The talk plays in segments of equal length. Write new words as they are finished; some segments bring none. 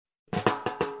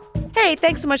Hey,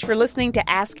 thanks so much for listening to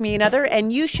Ask Me Another,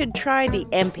 and you should try the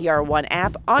NPR One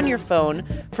app on your phone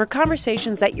for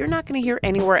conversations that you're not going to hear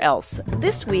anywhere else.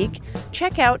 This week,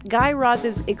 check out Guy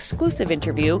Raz's exclusive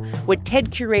interview with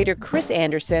TED curator Chris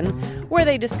Anderson, where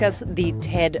they discuss the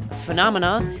TED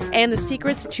phenomena and the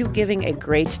secrets to giving a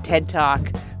great TED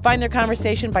Talk. Find their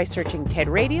conversation by searching TED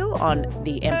Radio on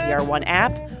the NPR One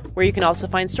app, where you can also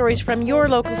find stories from your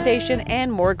local station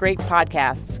and more great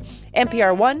podcasts.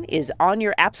 NPR One is on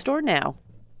your app store now.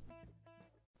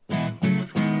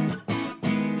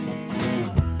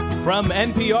 From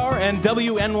NPR and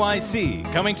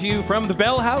WNYC, coming to you from the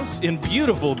Bell House in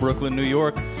beautiful Brooklyn, New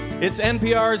York, it's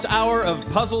NPR's hour of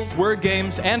puzzles, word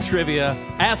games, and trivia.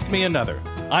 Ask Me Another.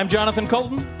 I'm Jonathan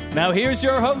Colton. Now here's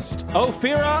your host,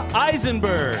 Ophira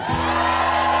Eisenberg.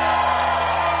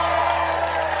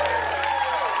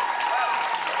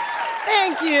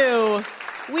 Thank you.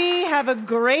 We have a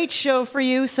great show for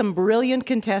you. Some brilliant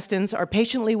contestants are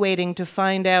patiently waiting to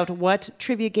find out what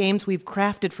trivia games we've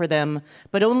crafted for them.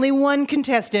 But only one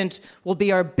contestant will be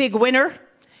our big winner.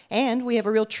 And we have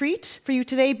a real treat for you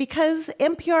today because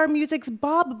NPR Music's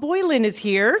Bob Boilen is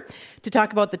here to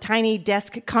talk about the Tiny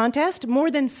Desk contest.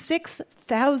 More than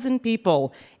 6,000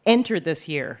 people entered this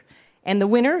year. And the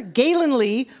winner, Gaelynn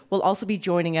Lea, will also be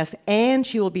joining us, and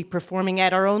she will be performing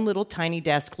at our own little tiny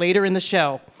desk later in the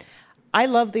show. I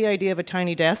love the idea of a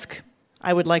tiny desk.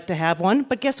 I would like to have one,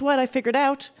 but guess what? I figured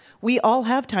out we all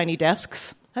have tiny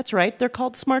desks. That's right, they're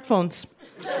called smartphones.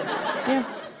 Yeah.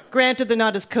 Granted, they're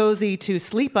not as cozy to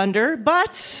sleep under,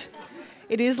 but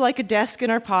it is like a desk in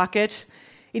our pocket.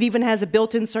 It even has a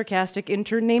built-in sarcastic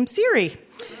intern named Siri.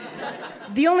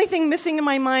 The only thing missing in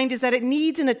my mind is that it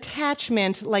needs an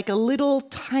attachment like a little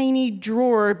tiny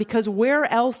drawer, because where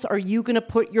else are you going to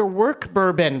put your work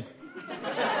bourbon?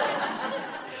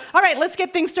 All right, let's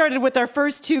get things started with our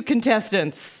first two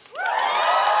contestants.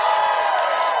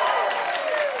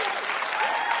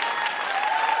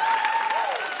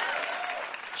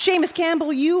 Seamus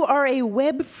Campbell, you are a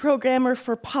web programmer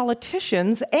for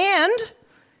politicians, and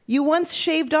you once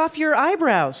shaved off your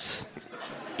eyebrows.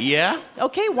 Yeah?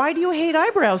 Okay, why do you hate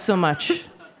eyebrows so much?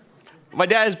 My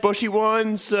dad has bushy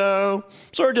ones, so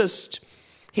sort of just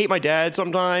hate my dad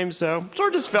sometimes, so sort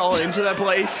of just fell into that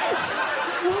place.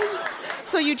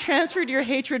 So you transferred your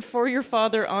hatred for your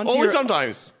father only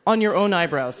sometimes. On your own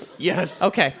eyebrows? Yes.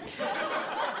 Okay.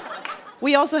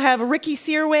 We also have Ricky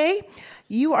Searway.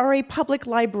 You are a public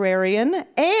librarian,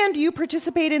 and you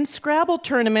participate in Scrabble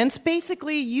tournaments.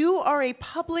 Basically, you are a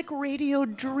public radio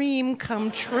dream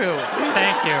come true.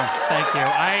 Thank you.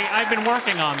 I've been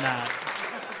working on that.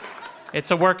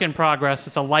 It's a work in progress.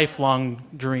 It's a lifelong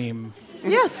dream.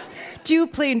 Yes. Do you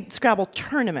play Scrabble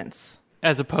tournaments?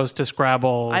 As opposed to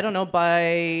Scrabble... I don't know,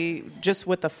 just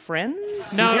with a friend?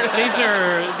 No, these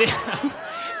are...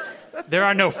 There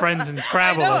are no friends in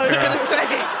Scrabble. I was going to say.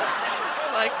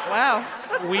 Like, wow.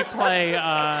 We play...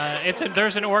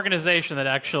 there's an organization that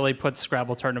actually puts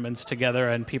Scrabble tournaments together,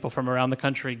 and people from around the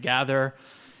country gather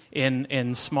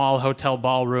in small hotel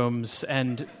ballrooms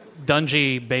and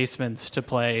dungy basements to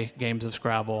play games of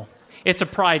Scrabble. It's a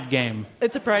pride game.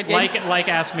 It's a pride game? Like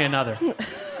Ask Me Another.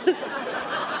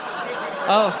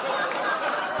 Oh,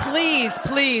 please,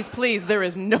 there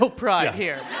is no pride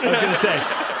here. I was going to say,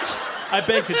 I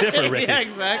beg to differ, Ricky. Yeah,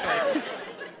 exactly.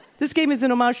 This game is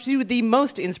an homage to the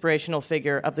most inspirational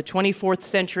figure of the 24th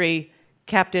century,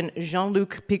 Captain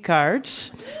Jean-Luc Picard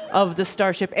of the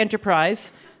Starship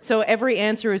Enterprise. So every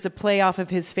answer is a play off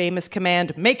of his famous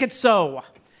command, "Make it so."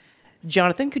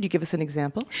 Jonathan, could you give us an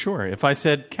example? Sure. If I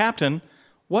said, Captain,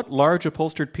 what large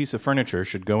upholstered piece of furniture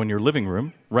should go in your living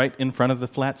room right in front of the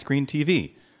flat-screen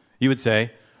TV? You would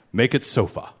say, make it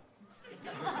sofa.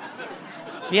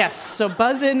 Yes, so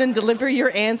buzz in and deliver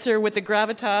your answer with the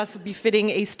gravitas befitting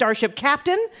a starship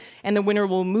captain, and the winner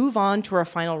will move on to our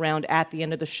final round at the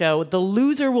end of the show. The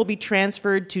loser will be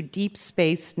transferred to Deep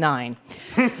Space Nine.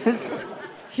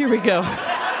 Here we go.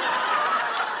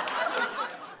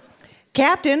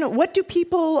 Captain, what do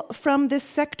people from this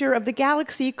sector of the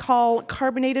galaxy call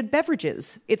carbonated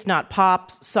beverages? It's not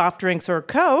pops, soft drinks, or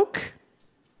Coke.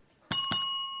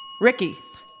 Ricky.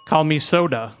 Call me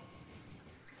soda.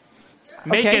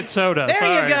 Make it soda. There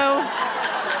Sorry. you go.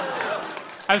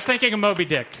 I was thinking of Moby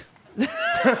Dick.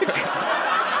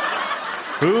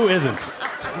 Who isn't?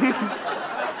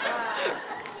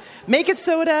 Make it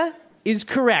soda is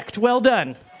correct. Well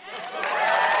done.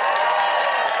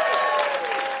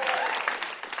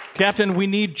 Captain, we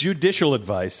need judicial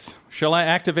advice. Shall I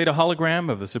activate a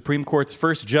hologram of the Supreme Court's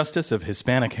first justice of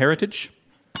Hispanic heritage?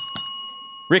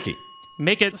 Ricky.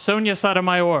 Make it Sonia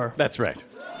Sotomayor. That's right.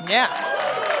 Yeah.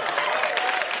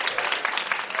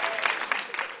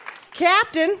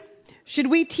 Captain, should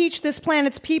we teach this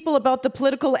planet's people about the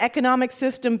political economic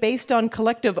system based on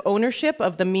collective ownership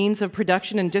of the means of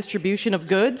production and distribution of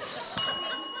goods?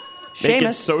 Make it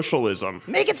Seamus. socialism.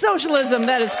 Make it socialism.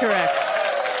 That is correct.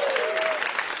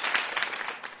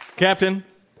 Captain,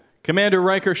 Commander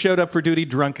Riker showed up for duty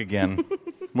drunk again.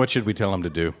 What should we tell him to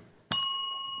do?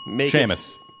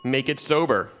 Seamus. Make it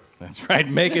sober. That's right.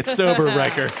 Make it sober,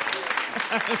 Riker.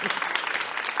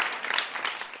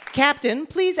 Captain,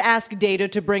 please ask Data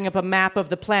to bring up a map of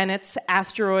the planets,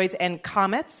 asteroids, and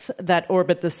comets that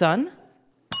orbit the sun.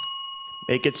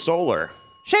 Make it solar.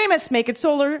 Seamus, make it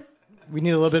solar. We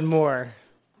need a little bit more.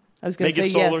 I was going to say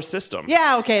Make it solar system.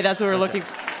 Yeah, okay, that's what we're looking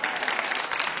for.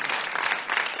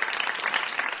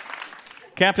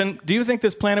 Captain, do you think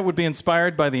this planet would be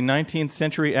inspired by the 19th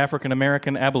century African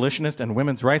American abolitionist and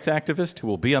women's rights activist who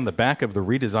will be on the back of the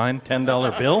redesigned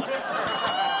 $10 bill?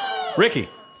 Ricky.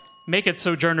 Make it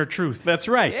Sojourner Truth. That's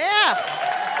right. Yeah.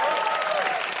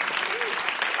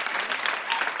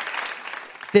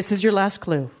 This is your last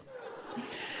clue.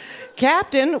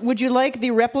 Captain, would you like the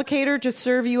replicator to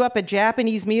serve you up a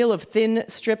Japanese meal of thin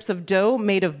strips of dough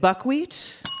made of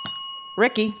buckwheat?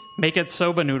 Ricky. Make it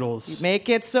soba noodles. Make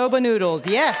it soba noodles.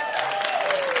 Yes.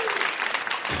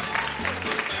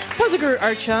 Puziger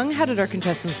Archung, how did our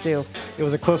contestants do? It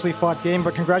was a closely fought game,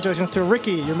 but congratulations to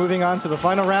Ricky. You're moving on to the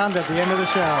final round at the end of the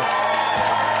show.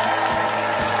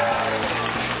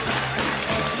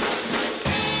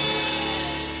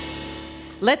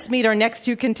 Let's meet our next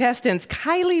two contestants.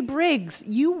 Kylie Briggs,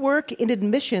 you work in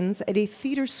admissions at a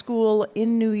theater school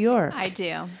in New York. I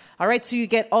do. All right, so you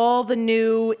get all the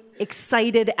new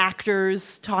excited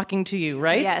actors talking to you,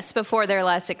 right? Yes, before they're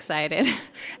less excited.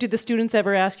 Did the students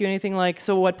ever ask you anything like,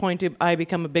 so what point do I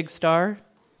become a big star?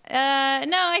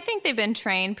 No, I think they've been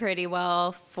trained pretty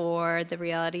well for the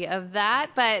reality of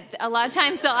that. But a lot of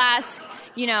times they'll ask,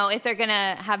 if they're going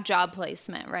to have job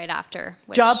placement right after.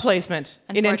 Job placement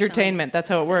in entertainment. That's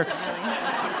how it works.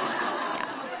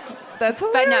 That's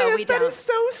hilarious. But no, we That don't. is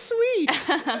so sweet.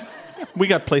 We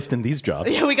got placed in these jobs.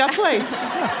 Yeah, we got placed.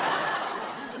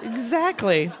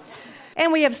 Exactly.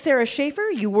 And we have Sarah Schaefer.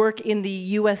 You work in the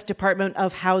U.S. Department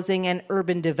of Housing and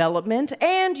Urban Development,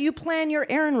 and you plan your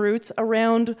errand routes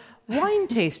around wine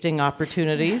tasting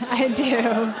opportunities. I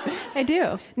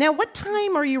do. Now, what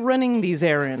time are you running these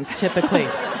errands, typically?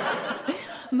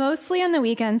 Mostly on the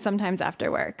weekends, sometimes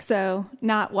after work. So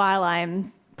not while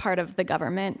I'm part of the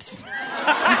government.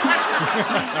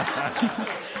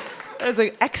 That is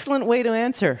an excellent way to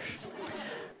answer.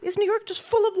 Is New York just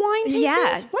full of wine tastings?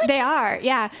 Yeah, What? they are.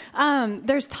 Yeah.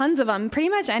 There's tons of them. Pretty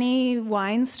much any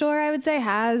wine store, I would say,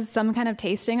 has some kind of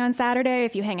tasting on Saturday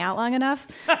if you hang out long enough.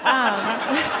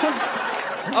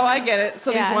 Oh, I get it.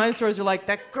 So Yeah. these wine stores are like,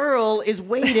 that girl is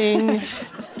waiting.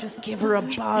 Just give her a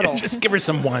bottle. Yeah, just give her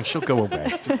some wine. She'll go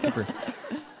away. Just give her.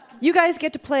 You guys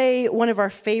get to play one of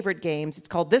our favorite games. It's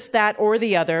called This, That, or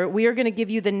the Other. We are going to give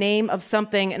you the name of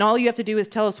something, and all you have to do is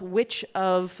tell us which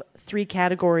of 3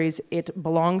 categories it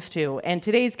belongs to. And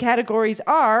today's categories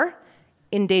are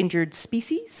endangered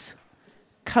species,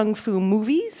 kung fu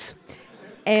movies,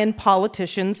 and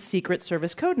politicians' Secret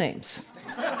Service code names.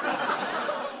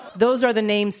 Those are the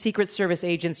names Secret Service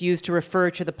agents use to refer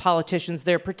to the politicians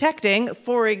they're protecting.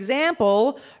 For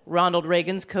example, Ronald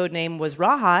Reagan's code name was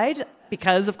Rawhide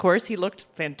because, of course, he looked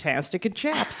fantastic in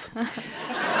chaps.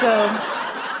 So,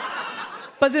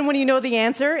 buzz in when you know the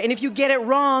answer, and if you get it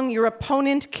wrong, your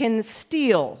opponent can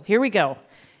steal. Here we go.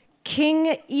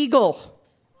 King Eagle.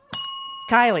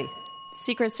 Kylie.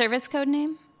 Secret Service code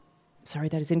name? Sorry,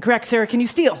 that is incorrect. Sarah, can you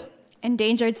steal?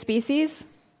 Endangered species?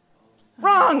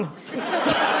 Wrong!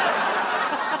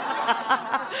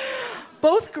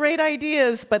 Both great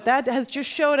ideas, but that has just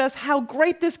showed us how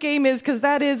great this game is because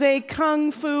that is a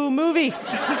kung fu movie.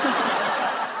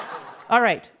 All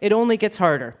right, it only gets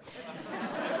harder.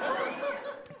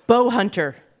 Bow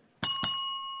hunter.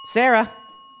 Sarah.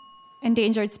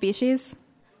 Endangered species?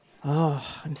 Oh,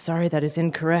 I'm sorry, that is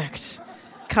incorrect.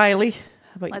 Kylie. How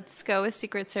about you? Let's go with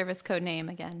Secret Service code name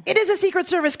again. It is a Secret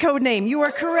Service code name. You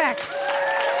are correct.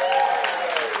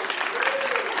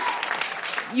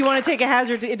 You want to take a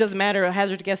hazard? It doesn't matter. A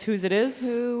hazard to guess whose it is?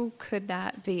 Who could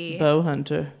that be? Bow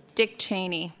hunter. Dick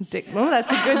Cheney. Well,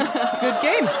 that's a good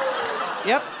game.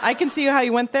 Yep, I can see how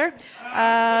you went there.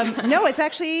 No, it's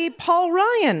actually Paul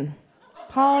Ryan.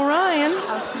 Paul Ryan,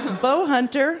 Awesome. bow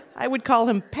hunter. I would call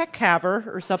him peck-haver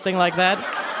or something like that.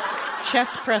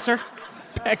 Chest presser.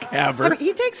 Peck-haver. I mean,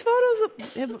 he takes photos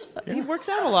of him. He works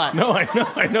out a lot. No,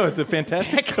 I know. It's a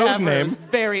fantastic code Peck-haver name. is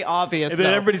very obvious, Then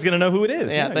though. everybody's going to know who it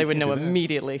is. Yeah, they you would can't know do that.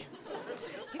 immediately.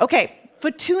 Okay,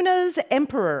 Fortuna's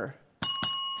Emperor.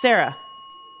 Sarah.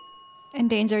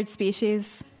 Endangered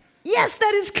species. Yes,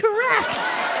 that is correct.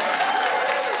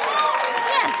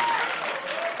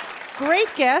 Yes.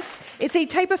 Great guess. It's a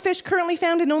type of fish currently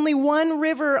found in only one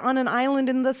river on an island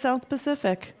in the South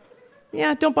Pacific.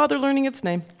 Yeah, don't bother learning its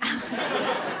name.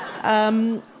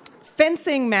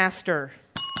 Fencing master.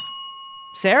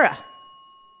 Sarah.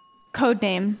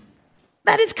 Codename.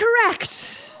 That is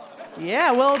correct.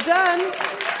 Yeah, well done.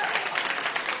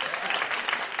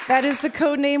 That is the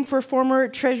code name for former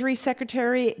Treasury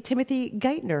Secretary Timothy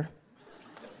Geithner.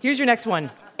 Here's your next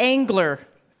one. Angler.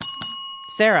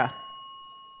 Sarah.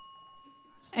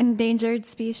 Endangered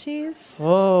species.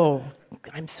 Oh,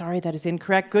 I'm sorry, that is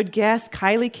incorrect. Good guess.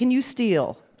 Kylie, can you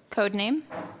steal? Codename.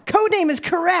 Codename is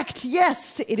correct.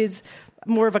 Yes, it is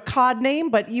more of a cod name,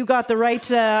 but you got the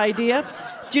right idea.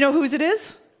 Do you know whose it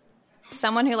is?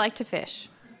 Someone who liked to fish.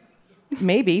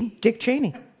 Maybe Dick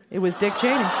Cheney. It was Dick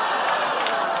Cheney.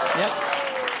 Yep.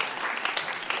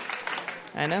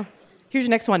 I know. Here's your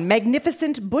next one.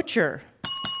 Magnificent butcher.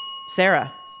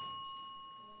 Sarah.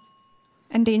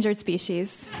 Endangered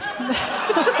species.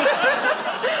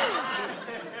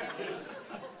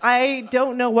 I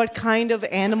don't know what kind of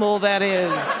animal that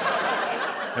is.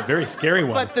 A very scary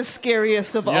one. But the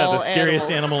scariest of all Yeah, the scariest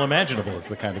animals. animal imaginable is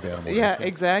the kind of animal. Yeah,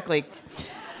 exactly.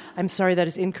 I'm sorry, that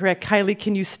is incorrect. Kylie,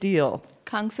 can you steal?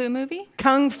 Kung Fu movie.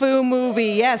 Kung Fu movie.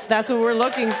 Yes, that's what we're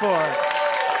looking for.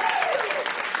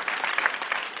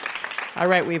 All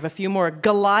right, we have a few more.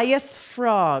 Goliath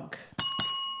frog.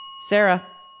 Sarah.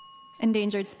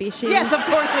 Endangered species. Yes, of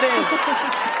course it is.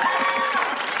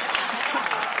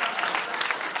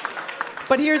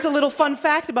 But here's a little fun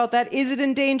fact about that. Is it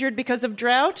endangered because of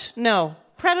drought? No.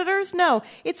 Predators? No.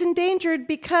 It's endangered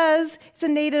because it's a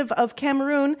native of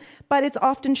Cameroon, but it's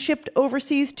often shipped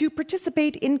overseas to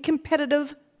participate in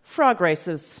competitive frog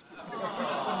races.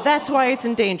 That's why it's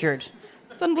endangered.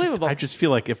 It's unbelievable. I just feel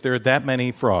like if there are that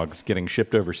many frogs getting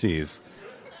shipped overseas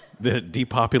that it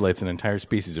depopulates an entire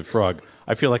species of frog,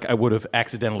 I feel like I would have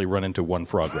accidentally run into one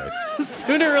frog race.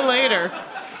 Sooner or later.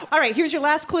 All right, here's your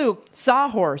last clue.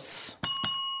 Sawhorse.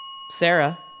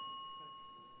 Sarah.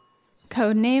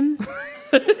 Codename.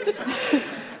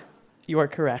 You are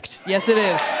correct. Yes, it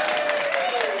is.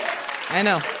 I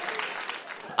know.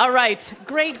 All right,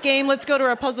 great game. Let's go to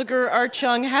our puzzle guru, Art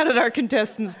Chung. How did our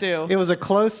contestants do? It was a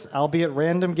close, albeit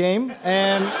random game.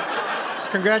 And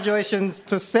congratulations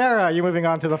to Sarah. You're moving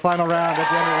on to the final round at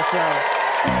the end of the show.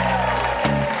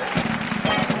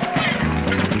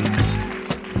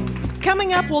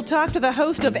 Coming up, we'll talk to the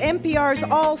host of NPR's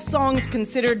All Songs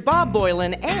Considered, Bob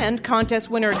Boilen, and contest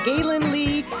winner Gaelynn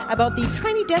Lea about the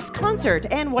Tiny Desk concert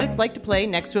and what it's like to play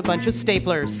next to a bunch of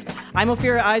staplers. I'm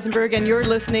Ophira Eisenberg, and you're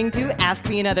listening to Ask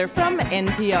Me Another from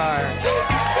NPR.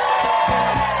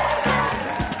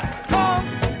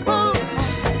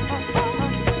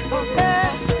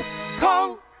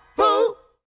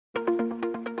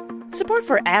 Support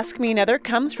for Ask Me Another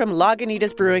comes from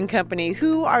Lagunitas Brewing Company,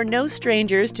 who are no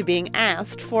strangers to being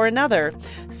asked for another.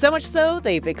 So much so,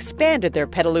 they've expanded their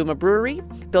Petaluma brewery,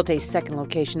 built a second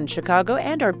location in Chicago,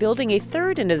 and are building a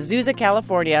third in Azusa,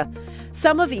 California.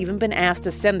 Some have even been asked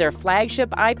to send their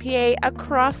flagship IPA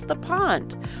across the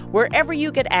pond. Wherever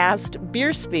you get asked,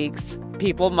 beer speaks,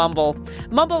 people mumble.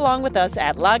 Mumble along with us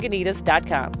at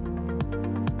Lagunitas.com.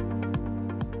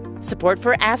 Support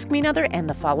for Ask Me Another and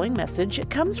the following message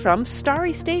comes from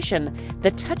Starry Station, the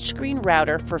touchscreen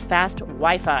router for fast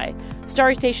Wi-Fi.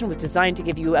 Starry Station was designed to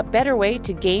give you a better way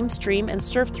to game, stream, and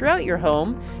surf throughout your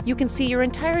home. You can see your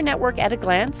entire network at a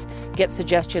glance, get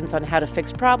suggestions on how to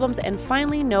fix problems, and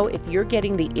finally know if you're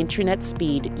getting the internet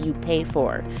speed you pay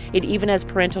for. It even has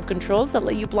parental controls that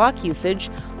let you block usage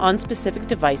on specific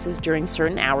devices during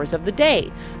certain hours of the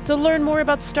day. So learn more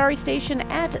about Starry Station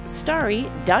at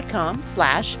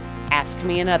starry.com/Ask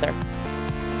Me Another.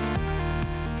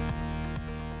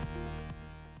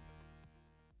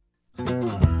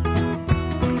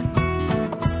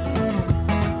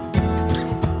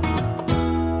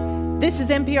 This is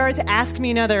NPR's Ask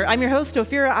Me Another. I'm your host,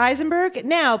 Ophira Eisenberg.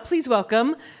 Now, please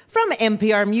welcome, from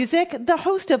NPR Music, the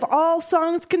host of All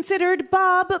Songs Considered,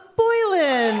 Bob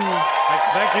Boilen.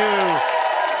 Thank you.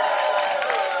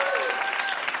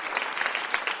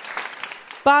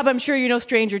 Bob, I'm sure you're no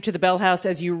stranger to the Bell House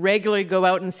as you regularly go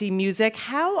out and see music.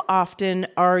 How often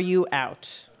are you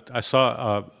out? I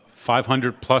saw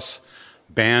 500 plus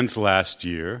bands last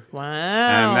year. Wow.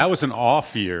 And that was an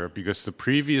off year because the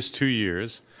previous 2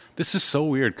 years, this is so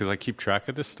weird because I keep track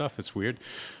of this stuff. It's weird.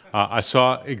 I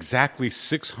saw exactly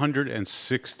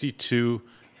 662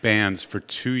 bands for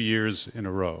 2 years in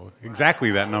a row.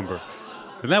 Exactly that number.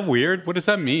 Isn't that weird? What does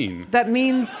that mean? That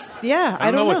means, yeah,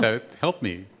 I don't know what that helped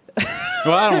me.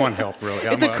 Well, I don't want help, really.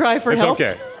 It's a cry for help.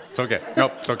 It's okay.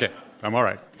 Nope, it's okay. I'm all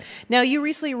right. Now, you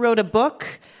recently wrote a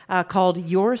book called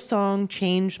Your Song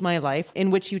Changed My Life,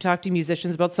 in which you talk to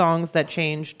musicians about songs that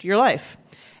changed your life.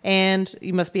 And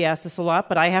you must be asked this a lot,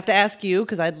 but I have to ask you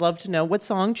because I'd love to know what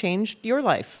song changed your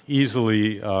life.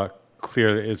 Easily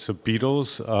clear, it's the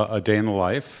Beatles, A Day in the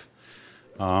Life.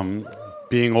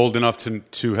 Being old enough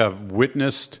to have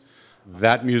witnessed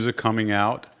that music coming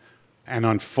out and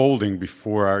unfolding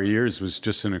before our ears was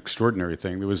just an extraordinary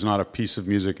thing. There was not a piece of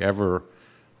music ever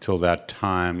till that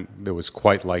time that was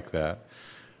quite like that.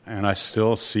 And I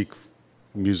still seek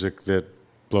music that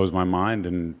blows my mind,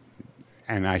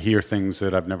 and I hear things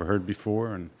that I've never heard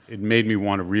before. And it made me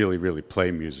want to really, really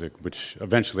play music, which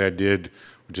eventually I did,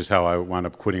 which is how I wound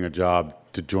up quitting a job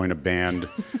to join a band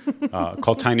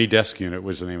called Tiny Desk Unit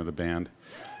was the name of the band.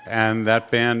 And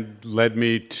that band led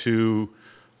me to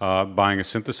buying a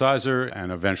synthesizer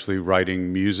and eventually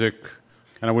writing music.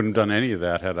 And I wouldn't have done any of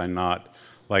that had I not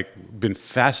been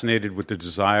fascinated with the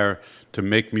desire to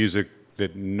make music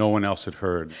that no one else had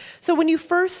heard. So when you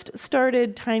first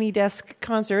started Tiny Desk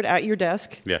Concert at your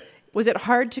desk, was it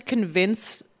hard to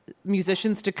convince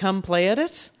musicians to come play at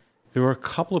it? There were a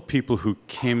couple of people who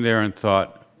came there and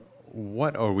thought,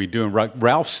 what are we doing?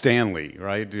 Ralph Stanley,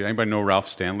 right? Did anybody know Ralph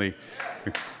Stanley?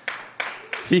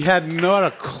 He had not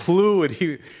a clue.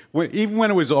 Even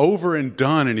when it was over and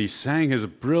done and he sang his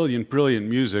brilliant, brilliant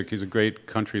music, he's a great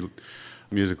country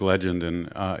music legend, and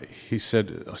he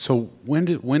said, so when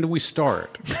do we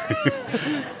start?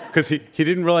 Because he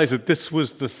didn't realize that this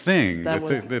was the thing,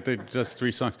 that they just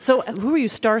 3 songs. So who were you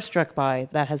starstruck by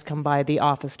that has come by the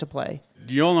office to play?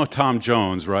 You all know Tom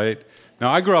Jones, right?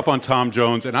 Now, I grew up on Tom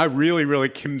Jones, and I really, really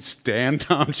couldn't stand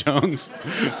Tom Jones.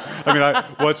 I mean,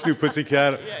 What's New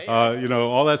Pussycat,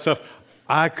 all that stuff.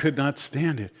 I could not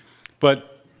stand it.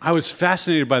 But I was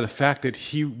fascinated by the fact that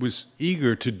he was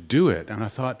eager to do it. And I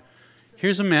thought,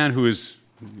 here's a man who is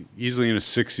easily in his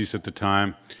 60s at the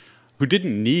time, who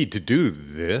didn't need to do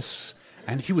this,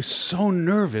 and he was so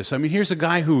nervous. I mean, here's a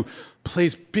guy who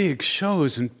plays big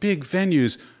shows and big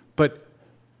venues, but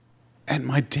at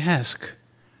my desk,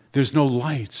 there's no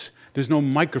lights, there's no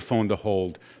microphone to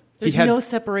hold. There's no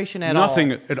separation at all.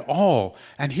 Nothing at all.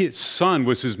 And his son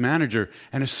was his manager,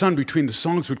 and his son between the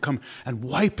songs would come and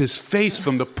wipe his face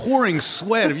from the pouring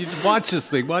sweat. If you just watch this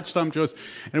thing, watch Tom Jones,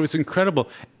 and it was incredible.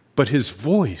 But his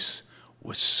voice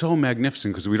was so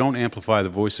magnificent because we don't amplify the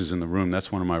voices in the room.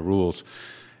 That's one of my rules.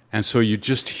 And so you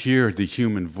just hear the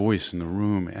human voice in the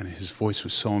room, and his voice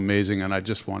was so amazing, and I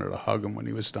just wanted to hug him when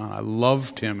he was done. I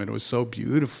loved him, and it was so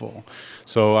beautiful.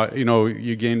 So,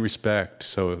 you gain respect.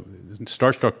 So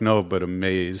starstruck, no, but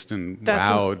amazed and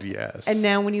wowed, yes. And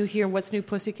now when you hear What's New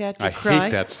Pussycat, you I cry?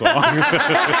 hate that song.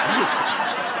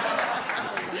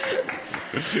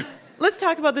 Let's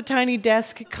talk about the Tiny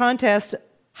Desk contest.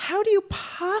 How do you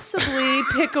possibly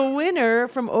pick a winner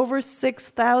from over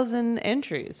 6,000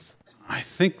 entries? I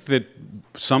think that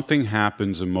something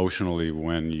happens emotionally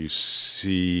when you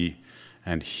see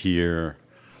and hear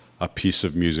a piece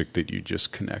of music that you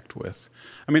just connect with.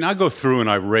 I mean, I go through and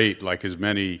I rate as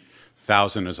many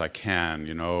thousand as I can,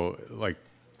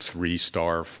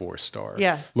 3-star, 4-star.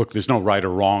 Yeah. Look, there's no right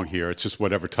or wrong here. It's just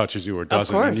whatever touches you or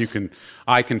doesn't. Of course. And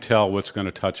I can tell what's going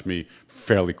to touch me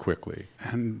fairly quickly.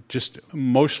 And just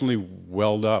emotionally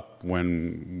welled up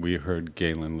when we heard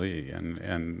Gaelynn Lea.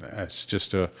 And it's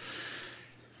just a...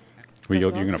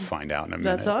 You're going to find out in a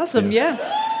minute. That's awesome, yeah.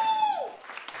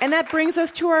 And that brings us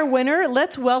to our winner.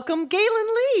 Let's welcome Gaelynn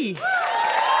Lea.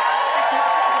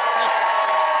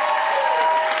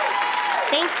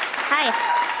 Thanks. Hi.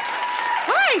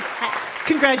 Hi.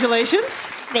 Congratulations.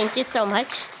 Thank you so much.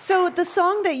 So the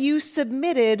song that you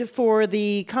submitted for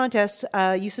the contest,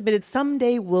 you submitted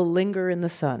Someday We'll Linger in the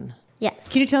Sun.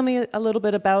 Yes. Can you tell me a little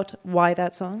bit about why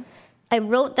that song? I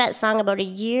wrote that song about a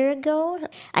year ago.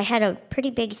 I had a pretty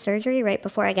big surgery right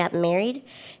before I got married.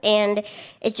 And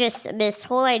it just, this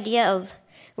whole idea of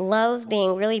love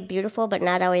being really beautiful but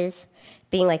not always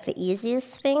being the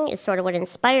easiest thing is sort of what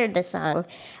inspired the song.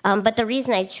 But the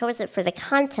reason I chose it for the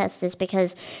contest is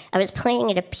because I was playing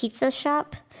at a pizza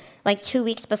shop 2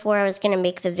 weeks before I was going to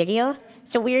make the video.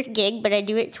 It's a weird gig, but I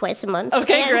do it twice a month.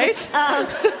 Okay, great.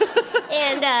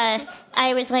 And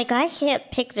I was like, I can't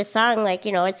pick the song.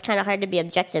 It's kind of hard to be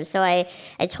objective. So I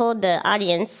told the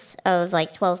audience of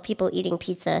 12 people eating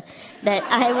pizza that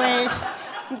I was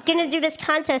going to do this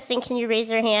contest, and can you raise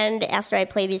your hand after I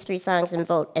play these 3 songs and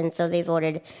vote? And so they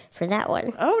voted for that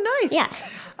one. Oh, nice.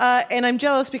 Yeah. And I'm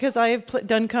jealous because I have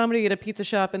done comedy at a pizza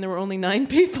shop, and there were only 9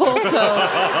 people. So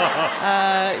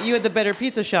you had the better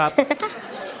pizza shop.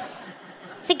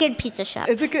 It's a good pizza shop.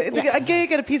 It's a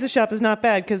gig at a pizza shop is not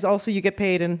bad because also you get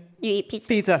paid and You eat pizza.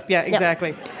 pizza. Yeah,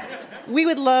 exactly. We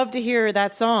would love to hear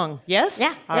that song. Yes?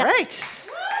 Yeah. All right.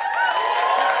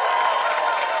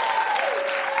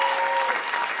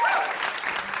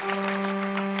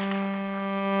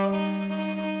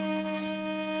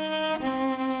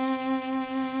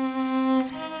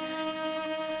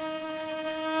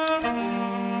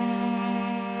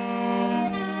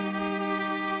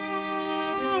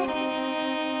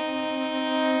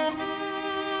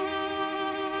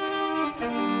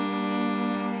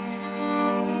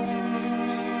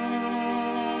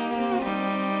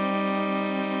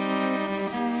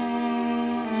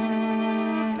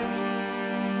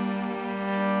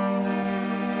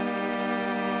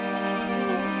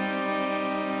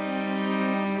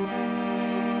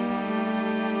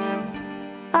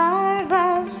 Our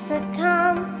love's a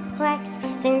complex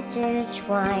vintage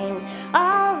wine,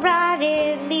 all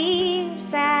rotted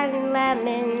leaves and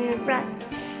lemon rock.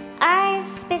 I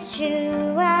spit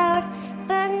you out,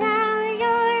 but now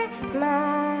you're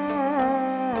mine.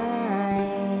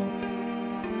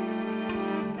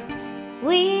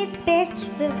 We bit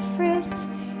the fruit,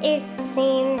 it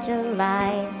seemed a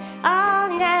lie.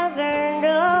 I'll never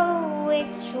know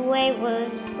which way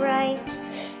was right.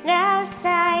 Now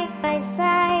side by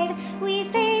side we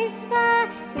face the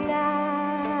night,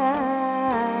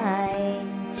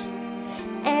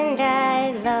 and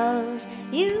I love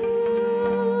you.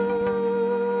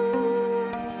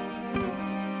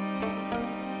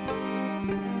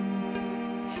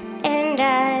 And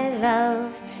I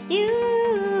love you.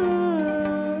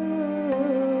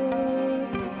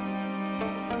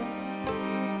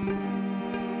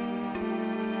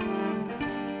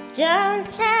 Don't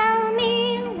tell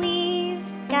me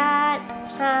we've got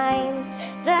time.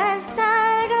 The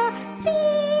subtle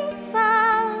thief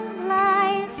of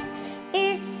life,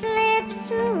 it slips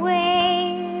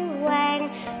away when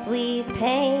we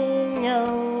pay no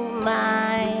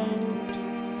mind.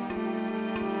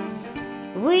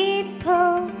 We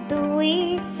pulled the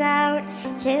weeds out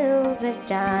till the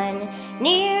dawn,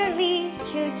 nearly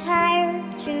too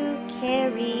tired to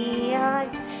carry on.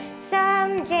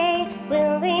 Someday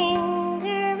we'll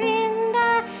linger in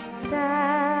the sun,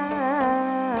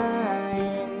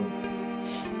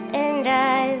 and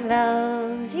I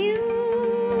love you.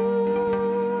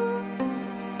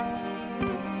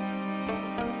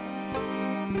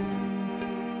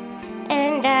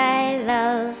 And I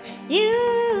love you.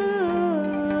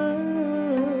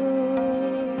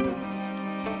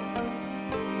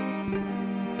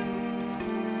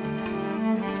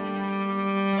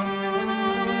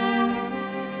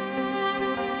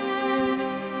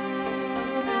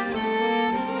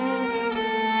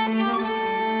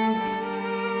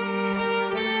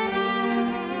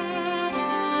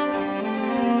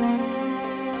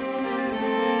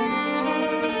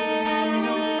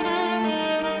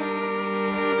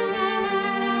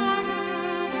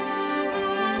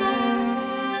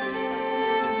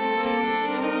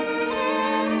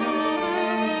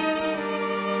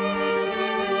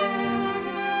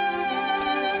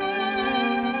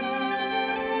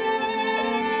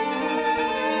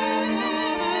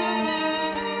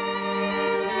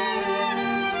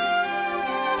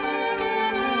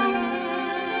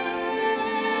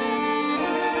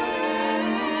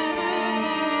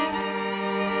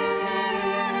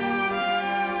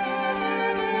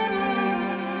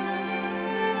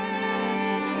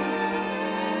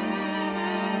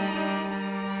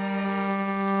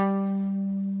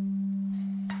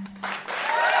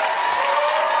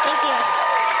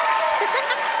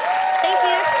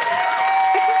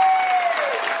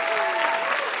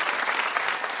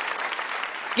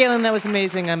 Gaelynn, that was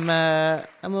amazing. I'm a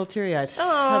little teary-eyed.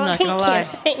 Oh, I'm not gonna lie.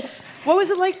 Thanks. What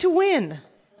was it like to win?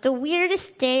 The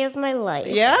weirdest day of my life.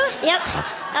 Yeah? Yep.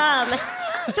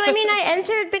 So, I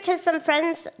entered because some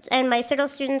friends and my fiddle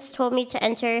students told me to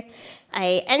enter.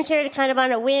 I entered kind of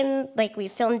on a whim, like we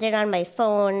filmed it on my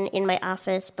phone in my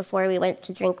office before we went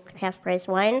to drink half-price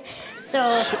wine. So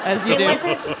as you do.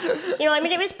 Wasn't,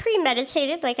 it was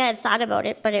premeditated, like I had thought about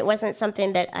it, but it wasn't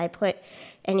something that I put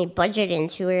any budget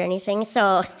into or anything.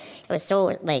 So it was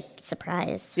so,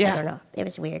 surprise. Yeah. I don't know. It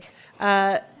was weird.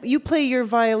 You play your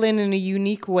violin in a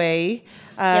unique way.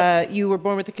 Yep. You were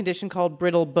born with a condition called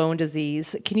brittle bone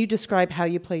disease. Can you describe how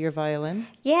you play your violin?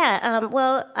 Yeah,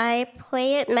 well, I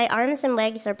play it. My arms and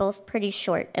legs are both pretty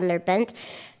short, and they're bent.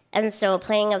 And so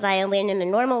playing a violin in the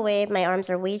normal way, my arms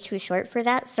are way too short for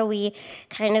that. So we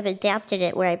kind of adapted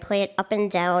it where I play it up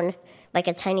and down like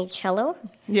a tiny cello.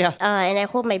 Yeah. And I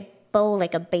hold my bow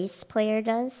like a bass player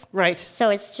does. Right. So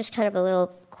it's just kind of a little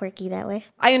quirky that way.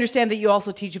 I understand that you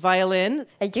also teach violin.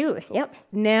 I do, yep.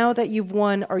 Now that you've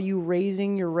won, are you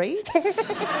raising your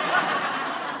rates?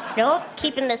 Nope,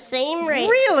 keeping the same rate.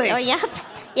 Really? Oh, yep.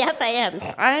 Yep, I am.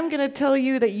 I'm going to tell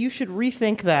you that you should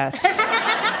rethink that.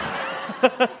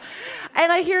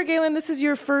 And I hear, Gaelynn, this is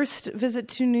your first visit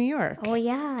to New York. Oh,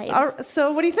 yeah.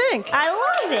 So what do you think? I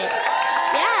love it.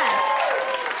 Yeah.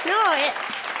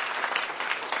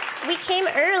 We came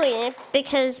early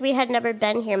because we had never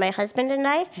been here, my husband and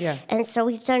I. Yeah. And so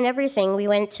we've done everything. We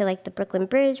went to like the Brooklyn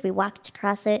Bridge. We walked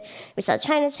across it. We saw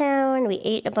Chinatown. We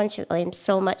ate a bunch of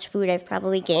so much food. I've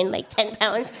probably gained like 10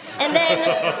 pounds. And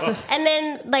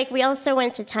then like we also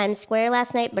went to Times Square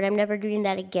last night, but I'm never doing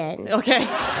that again. Okay.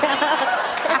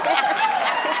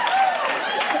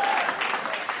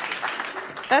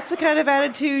 That's the kind of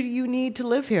attitude you need to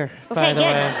live here, by the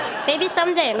way. Maybe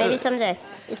someday.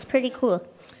 It's pretty cool.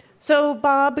 So,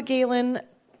 Bob, Gaelynn,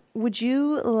 would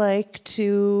you like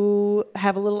to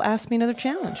have a little Ask Me Another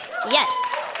challenge? Yes.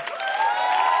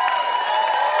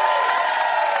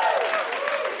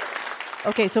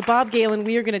 Okay, so Bob, Gaelynn,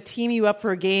 we are going to team you up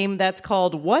for a game that's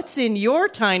called What's in Your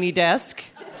Tiny Desk?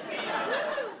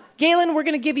 Gaelynn, we're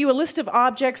going to give you a list of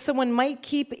objects someone might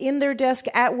keep in their desk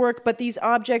at work, but these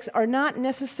objects are not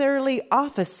necessarily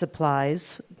office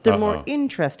supplies. They're more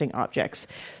interesting objects.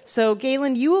 So,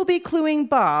 Gaelynn, you will be cluing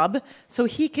Bob so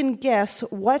he can guess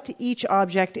what each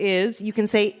object is. You can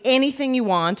say anything you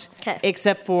want,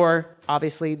 except for,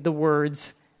 obviously, the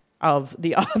words of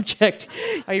the object.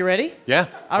 Are you ready? Yeah.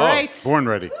 All right. Born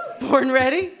ready. Born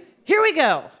ready? Here we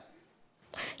go.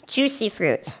 Juicy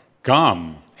fruit.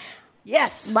 Gum.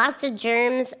 Yes. Lots of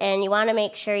germs, and you want to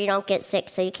make sure you don't get sick,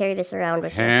 so you carry this around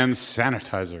with you. Hand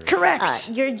sanitizer. Correct.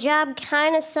 Your job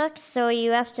kind of sucks, so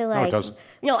you have to, like... No, it doesn't.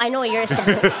 No, I know you're a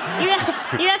second. You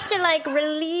have to, like,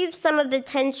 relieve some of the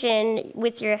tension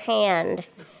with your hand.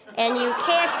 And you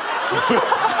can't...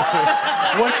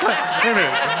 What kind? Wait a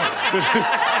minute.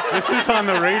 This is on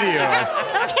the radio.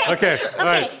 Okay. All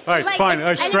right, like, fine.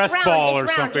 A stress ball or round.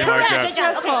 something Correct. like that. Good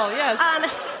job. Stress ball, yes.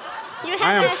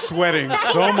 I am sweating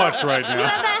so much right You now.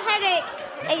 have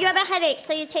a headache,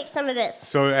 so you take some of this.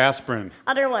 So aspirin,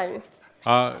 Other one.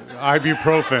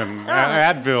 ibuprofen,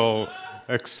 Advil,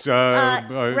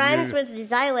 Rhymes with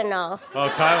Xylenol. Oh,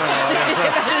 Tylenol.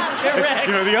 Yeah. Correct.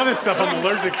 You know, the other stuff I'm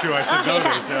allergic to, I should know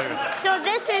this. Yeah. So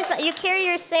this is, you carry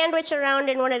your sandwich around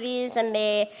in one of these, and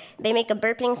they make a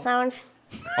burping sound.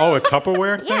 Oh, a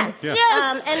Tupperware thing? Yeah.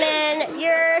 Yes. And then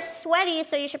you're sweaty,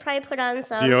 so you should probably put on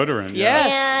some. Deodorant.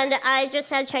 Yes. And I just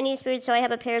had Chinese food, so I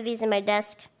have a pair of these in my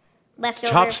desk. Left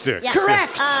over. Chopsticks. Yeah.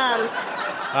 Correct.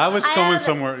 I was going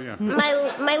somewhere, yeah.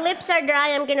 My lips are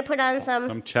dry. I'm going to put on some.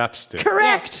 Some chapstick.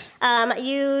 Correct. Yes.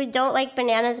 You don't like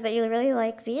bananas, but you really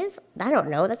like these? I don't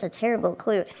know. That's a terrible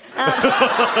clue.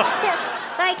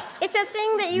 Like, it's a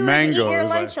thing that you would eat in your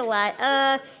lunch a lot.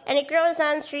 And it grows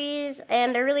on trees,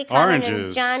 and they're really common. Oranges.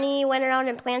 And Johnny went around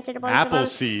and planted a bunch of them. Apple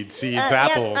seeds,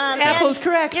 apples. Apples,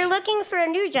 correct. You're looking for a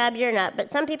new job. You're not,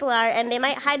 but some people are, and they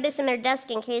might hide this in their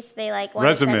desk in case they like want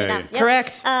to send it off. Yep.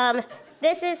 Correct.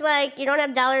 This is like, you don't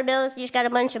have dollar bills, you just got a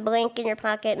bunch of blank in your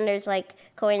pocket, and there's like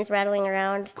coins rattling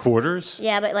around. Quarters?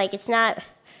 Yeah, but like it's not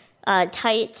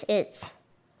tight, it's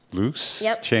Loose?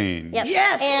 Yep. Change. Yep.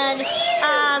 Yes. And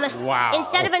Wow.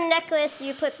 instead of a necklace,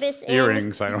 you put this in.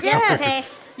 Earrings, I don't know.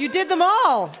 Yes. You did them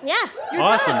all. Yeah.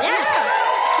 Awesome.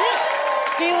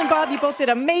 Yeah. Gail and Bob, you both did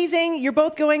amazing. You're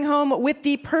both going home with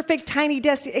the perfect tiny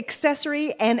desk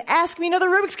accessory and Ask Me Another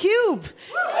Rubik's Cube.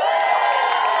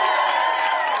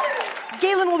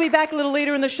 Gaelynn will be back a little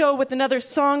later in the show with another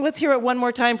song. Let's hear it one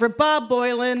more time for Bob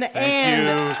Boilen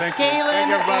and Thank you. Gaelynn Thank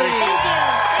you, everybody. Lea.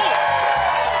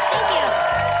 Thank you.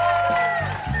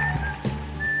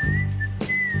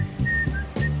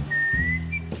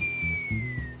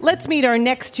 Let's meet our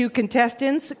next two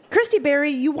contestants. Christy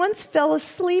Berry, you once fell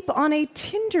asleep on a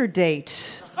Tinder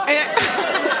date. Wow.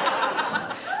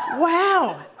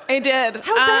 I did.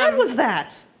 How bad was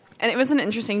that? And it was an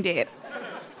interesting date.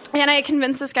 And I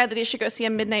convinced this guy that he should go see a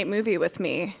midnight movie with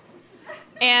me.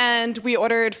 And we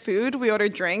ordered food, we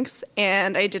ordered drinks,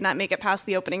 and I did not make it past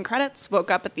the opening credits. Woke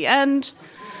up at the end.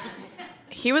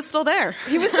 He was still there.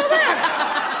 He was still there.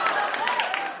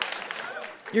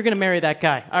 You're going to marry that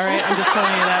guy, all right? I'm just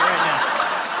telling you that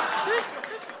right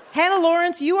now. Hannah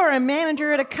Lawrence, you are a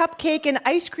manager at a cupcake and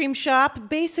ice cream shop,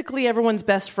 basically everyone's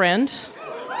best friend.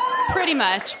 Pretty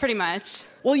much.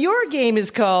 Well, your game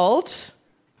is called...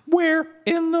 Where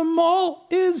in the mall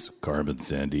is Carmen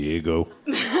Sandiego?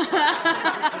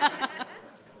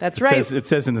 That's right. It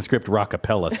says in the script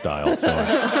rockapella style. So.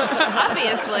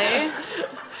 Obviously.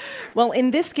 Well,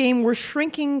 in this game, we're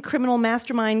shrinking criminal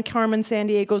mastermind Carmen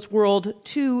Sandiego's world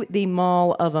to the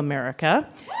Mall of America.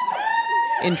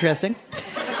 Interesting.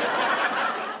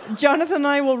 Jonathan and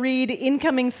I will read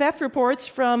incoming theft reports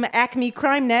from Acme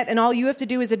CrimeNet, and all you have to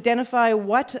do is identify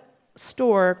what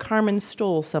store Carmen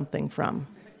stole something from.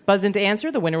 Buzz in to answer.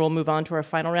 The winner will move on to our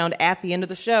final round at the end of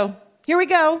the show. Here we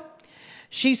go.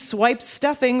 She swiped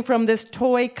stuffing from this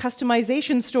toy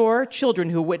customization store. Children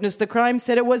who witnessed the crime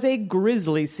said it was a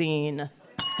grisly scene.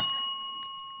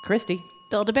 Christy.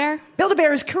 Build-A-Bear?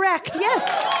 Build-A-Bear is correct, yes.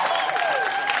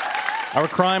 Our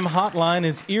crime hotline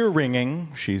is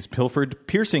ear-ringing. She's pilfered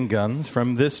piercing guns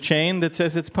from this chain that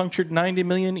says it's punctured 90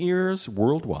 million ears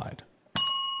worldwide.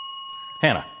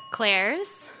 Hannah.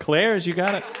 Claire's? Claire's, you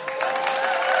got it.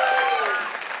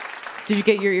 Did you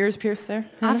get your ears pierced there?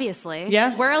 Hannah? Obviously.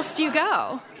 Yeah? Where else do you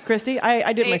go? Christy,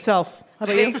 I did it myself. How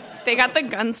about you? They got the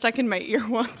gun stuck in my ear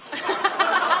once.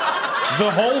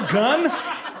 The whole gun?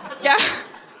 Yeah.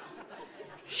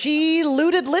 She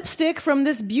looted lipstick from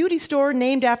this beauty store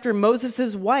named after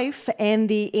Moses' wife and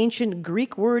the ancient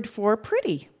Greek word for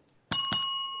pretty.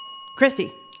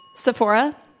 Christy.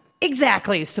 Sephora?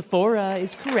 Exactly. Sephora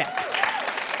is correct.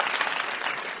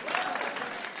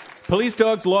 Police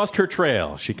dogs lost her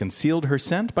trail. She concealed her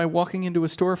scent by walking into a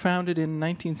store founded in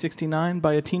 1969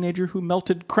 by a teenager who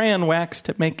melted crayon wax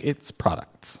to make its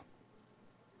products.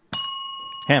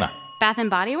 Hannah. Bath and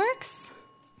Body Works?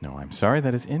 No, I'm sorry,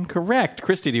 that is incorrect.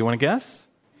 Christy, do you want to guess?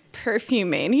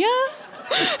 Perfumania?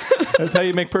 That's how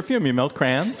you make perfume. You melt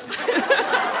crayons.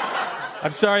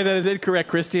 I'm sorry, that is incorrect,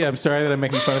 Christy. I'm sorry that I'm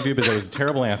making fun of you, but that was a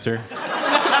terrible answer.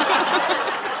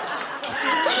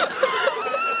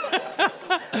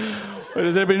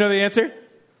 Does anybody know the answer?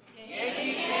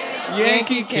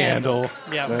 Yankee Candle.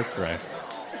 Yeah. That's right.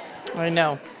 I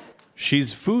know.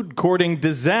 She's food courting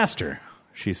disaster.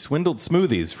 She swindled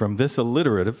smoothies from this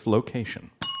alliterative location.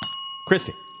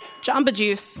 Christy. Jamba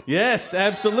Juice. Yes,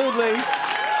 absolutely.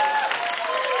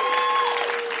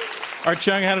 Art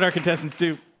Chung, how did our contestants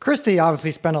do? Christy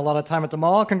obviously spent a lot of time at the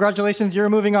mall. Congratulations, you're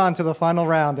moving on to the final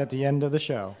round at the end of the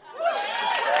show.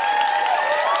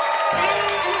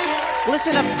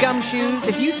 Listen up, gumshoes.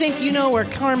 If you think you know where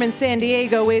Carmen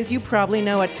Sandiego is, you probably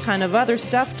know a ton of other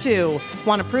stuff, too.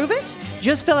 Want to prove it?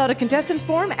 Just fill out a contestant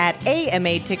form at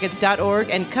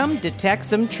amatickets.org and come detect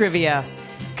some trivia.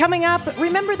 Coming up,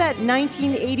 remember that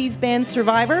 1980s band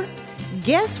Survivor?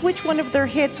 Guess which one of their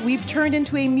hits we've turned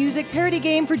into a music parody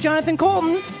game for Jonathan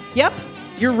Colton? Yep,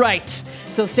 you're right.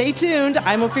 So stay tuned.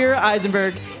 I'm Ophira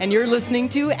Eisenberg, and you're listening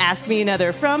to Ask Me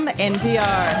Another from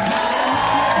NPR.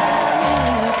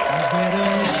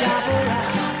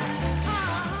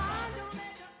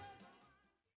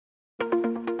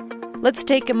 Let's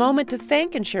take a moment to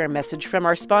thank and share a message from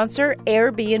our sponsor,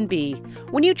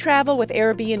 Airbnb. When you travel with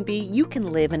Airbnb, you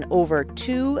can live in over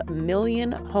 2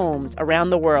 million homes around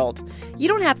the world. You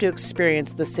don't have to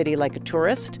experience the city like a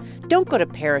tourist. Don't go to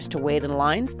Paris to wait in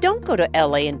lines. Don't go to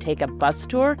LA and take a bus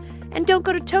tour. And don't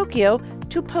go to Tokyo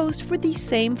to pose for these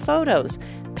same photos.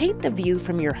 Paint the view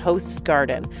from your host's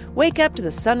garden. Wake up to the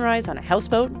sunrise on a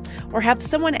houseboat, or have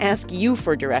someone ask you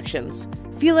for directions.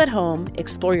 Feel at home,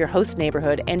 explore your host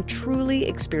neighborhood, and truly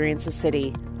experience a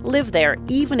city. Live there,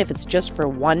 even if it's just for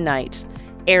one night.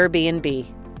 Airbnb.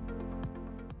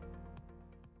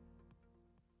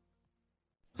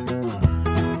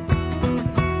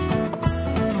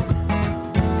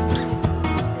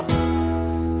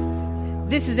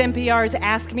 This is NPR's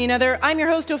Ask Me Another. I'm your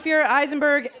host, Ophira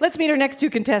Eisenberg. Let's meet our next two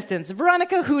contestants.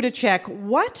 Veronica Hudacek,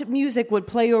 what music would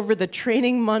play over the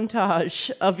training montage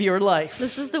of your life?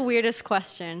 This is the weirdest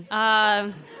question.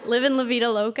 Livin' La Vida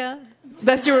Loca?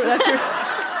 That's your...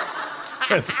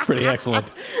 That's pretty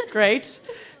excellent. Great.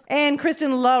 And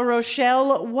Kristen La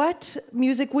Rochelle, what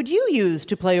music would you use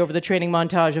to play over the training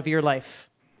montage of your life?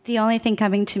 The only thing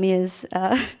coming to me is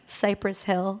Cypress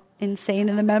Hill, Insane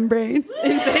in the Membrane.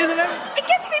 Insane in the Membrane? It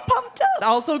gets me pumped up.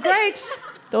 Also great.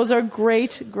 Those are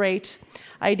great, great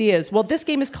ideas. Well, this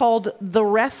game is called The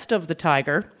Rest of the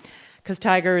Tiger, because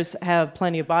tigers have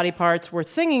plenty of body parts worth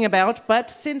singing about,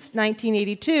 but since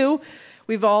 1982,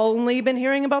 we've only been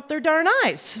hearing about their darn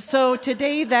eyes. So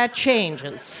today that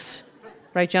changes.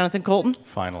 Right, Jonathan Colton?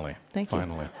 Finally. Thank you.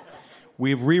 Finally.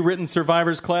 We've rewritten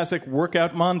Survivor's classic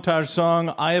workout montage song,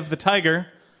 Eye of the Tiger,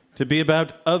 to be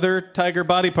about other tiger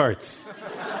body parts.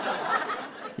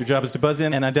 Your job is to buzz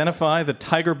in and identify the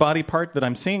tiger body part that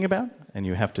I'm singing about, and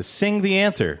you have to sing the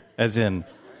answer, as in,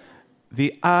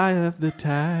 the eye of the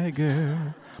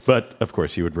tiger. But, of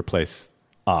course, you would replace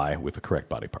I with the correct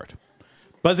body part.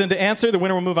 Buzz in to answer. The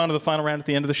winner will move on to the final round at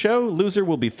the end of the show. Loser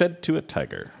will be fed to a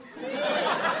tiger.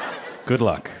 Good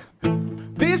luck.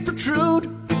 These protrude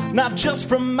not just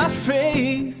from my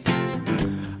face.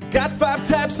 Got 5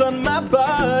 types on my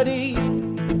body.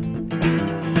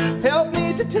 Help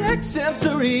me detect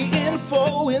sensory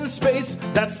info in space.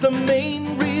 That's the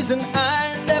main reason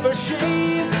I never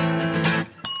shave.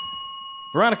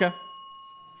 Veronica.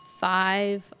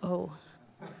 5-0.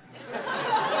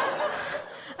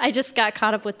 I just got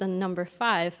caught up with the number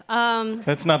 5.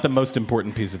 That's not the most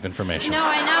important piece of information. No,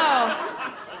 I know.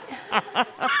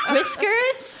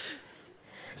 Whiskers?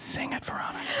 Sing it,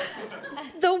 Veronica.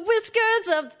 The whiskers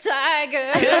of the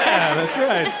tiger. Yeah, that's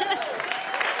right.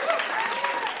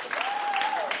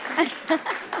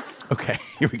 Okay,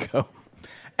 here we go.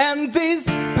 And these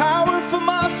powerful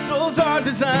muscles are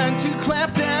designed to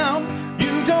clamp down.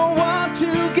 You don't want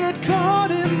to get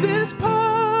caught in this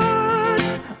part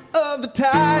of the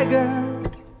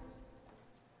tiger.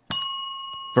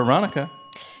 Veronica.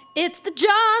 It's the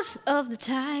jaws of the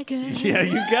tiger. Yeah,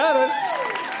 you got it.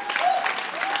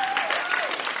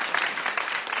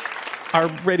 Our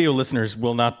radio listeners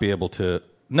will not be able to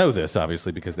know this,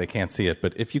 obviously, because they can't see it.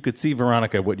 But if you could see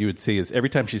Veronica, what you would see is every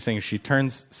time she sings, she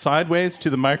turns sideways to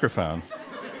the microphone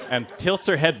and tilts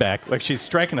her head back like she's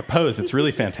striking a pose. It's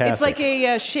really fantastic. It's like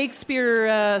a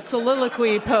Shakespeare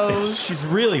soliloquy pose. She's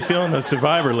really feeling those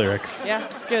Survivor lyrics. Yeah,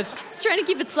 it's good. I was trying to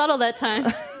keep it subtle that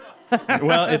time.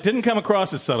 Well, it didn't come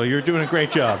across as subtle. You're doing a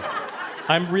great job.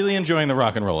 I'm really enjoying the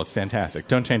rock and roll. It's fantastic.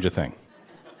 Don't change a thing.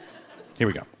 Here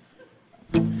we go.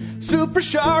 Super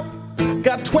sharp,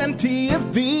 got 20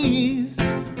 of these.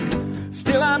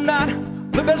 Still, I'm not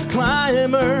the best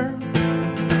climber.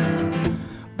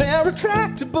 They're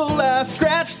retractable, I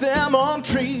scratch them on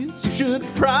trees. You should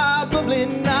probably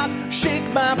not shake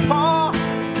my paw.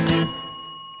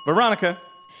 Veronica.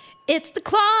 It's the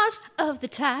claws of the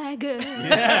tiger.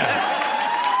 Yeah.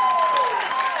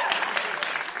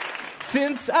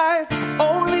 Since I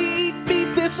only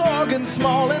beat this organ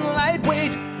small and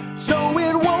lightweight, so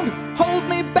it won't hold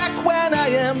me back when I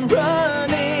am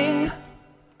running.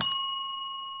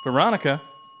 Veronica.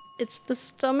 It's the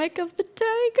stomach of the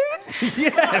tiger.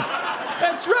 Yes,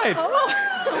 that's right.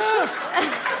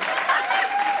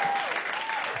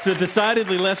 It's a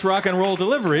decidedly less rock and roll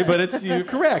delivery, but you're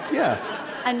correct, yeah.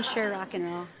 Unsure rock and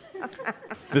roll.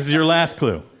 This is your last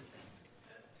clue.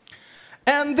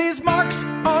 And these marks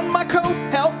on my coat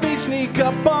help me sneak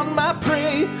up on my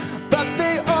prey, but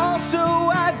they also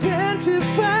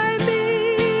identify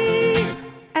me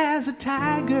as a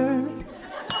tiger.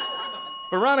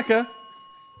 Veronica.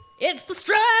 It's the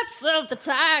stripes of the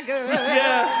tiger.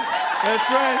 Yeah, that's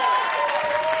right.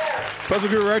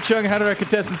 Puzzle Guru Art Chung, how did our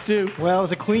contestants do? Well, it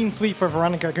was a clean sweep for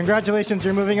Veronica. Congratulations,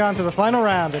 you're moving on to the final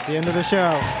round at the end of the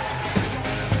show.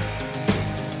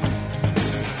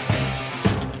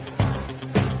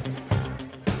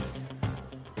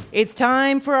 It's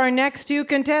time for our next 2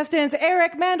 contestants,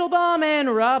 Eric Mandelbaum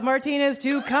and Rob Martinez,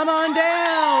 to come on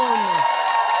down.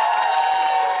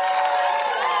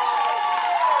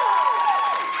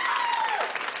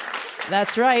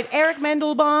 That's right. Eric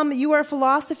Mandelbaum, you are a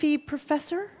philosophy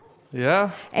professor?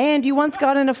 Yeah. And you once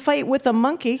got in a fight with a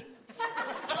monkey.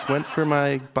 Just went for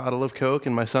my bottle of Coke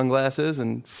and my sunglasses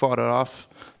and fought it off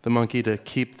the monkey to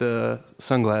keep the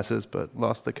sunglasses, but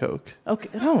lost the Coke. Okay.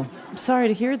 Oh, I'm sorry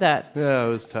to hear that. Yeah, it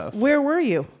was tough. Where were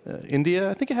you? India.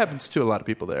 I think it happens to a lot of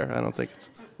people there. I don't think it's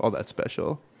all that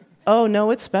special. Oh,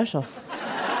 no, it's special.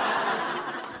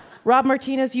 Rob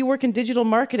Martinez, you work in digital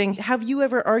marketing. Have you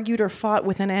ever argued or fought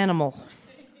with an animal?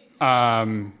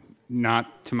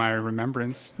 Not to my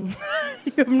remembrance.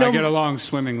 I get along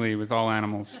swimmingly with all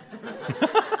animals.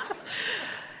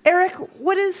 Eric,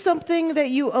 what is something that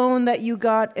you own that you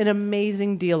got an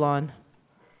amazing deal on?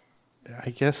 I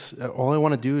guess all I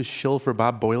want to do is shill for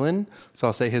Bob Boilen, so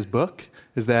I'll say his book.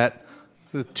 Is that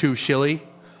too shilly?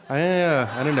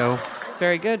 I don't know.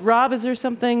 Very good. Rob, is there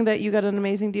something that you got an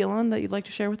amazing deal on that you'd like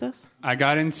to share with us? I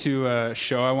got into a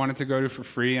show I wanted to go to for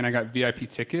free, and I got VIP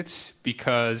tickets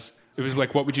because it was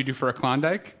like, what would you do for a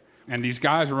Klondike? And these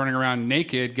guys were running around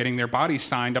naked, getting their bodies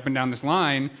signed up and down this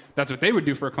line. That's what they would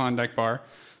do for a Klondike bar.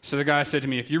 So the guy said to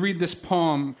me, if you read this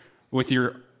poem with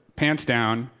your pants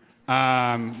down,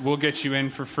 we'll get you in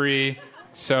for free.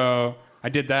 So I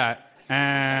did that.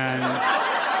 And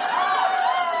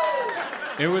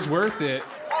it was worth it.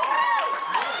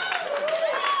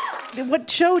 What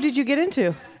show did you get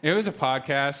into? It was a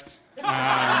podcast.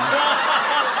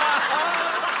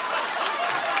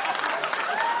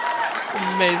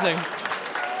 Amazing.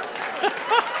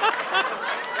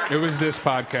 It was this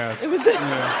podcast. It was this.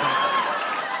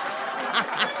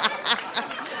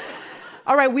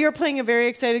 All right, we are playing a very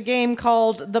excited game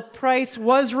called The Price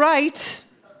Was Right.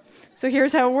 So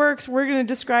here's how it works. We're going to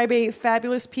describe a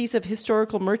fabulous piece of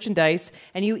historical merchandise,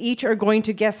 and you each are going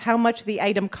to guess how much the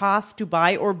item cost to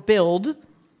buy or build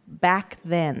back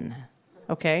then.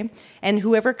 Okay? And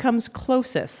whoever comes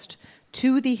closest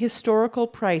to the historical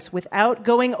price without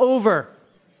going over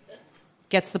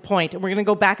gets the point. And we're going to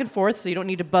go back and forth, so you don't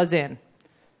need to buzz in.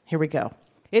 Here we go.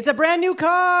 It's a brand new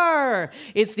car.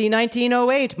 It's the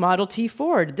 1908 Model T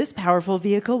Ford. This powerful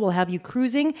vehicle will have you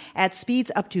cruising at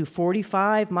speeds up to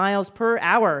 45 miles per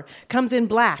hour. Comes in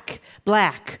black,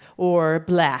 or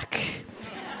black.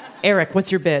 Eric, what's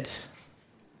your bid?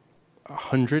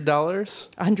 $100? $100.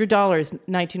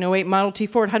 1908 Model T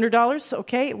Ford, $100.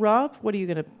 Okay, Rob, what are you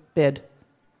going to bid?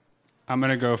 I'm going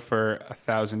to go for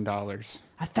 $1,000.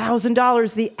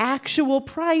 $1,000. The actual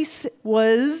price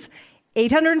was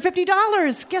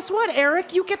 $850. Guess what,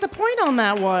 Eric? You get the point on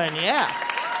that one. Yeah.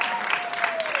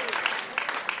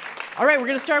 All right, we're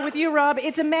going to start with you, Rob.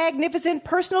 It's a magnificent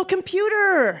personal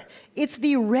computer. It's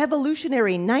the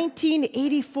revolutionary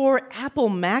 1984 Apple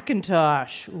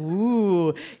Macintosh.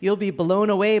 Ooh, you'll be blown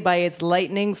away by its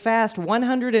lightning fast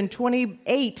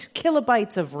 128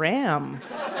 kilobytes of RAM.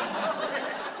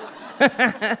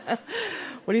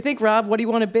 What do you think, Rob? What do you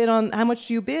want to bid on? How much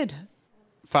do you bid?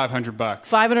 $500.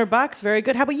 $500. Very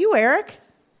good. How about you, Eric?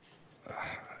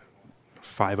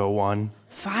 501.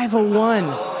 501.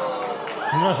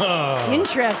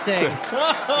 Interesting.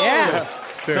 Yeah.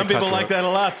 Some people like that a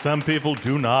lot. Some people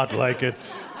do not like it.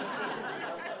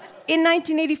 In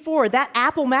 1984, that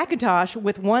Apple Macintosh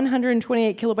with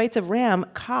 128 kilobytes of RAM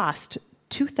cost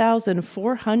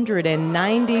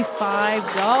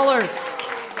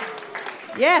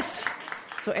 $2,495. Yes.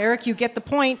 So, Eric, you get the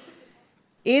point.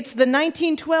 It's the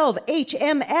 1912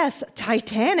 HMS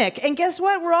Titanic. And guess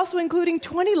what? We're also including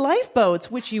 20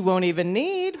 lifeboats, which you won't even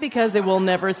need because it will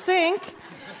never sink.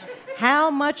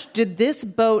 How much did this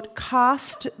boat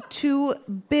cost to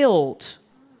build?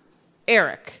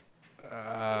 Eric.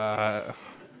 $90,000.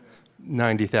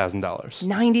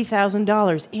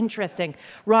 $90,000. Interesting.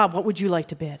 Rob, what would you like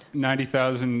to bid?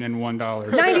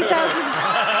 $90,001.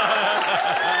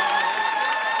 $90,000.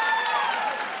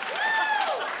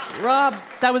 Rob,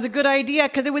 that was a good idea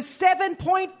because it was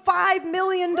 $7.5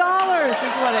 million is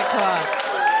what it cost.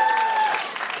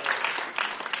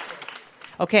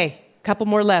 Okay, couple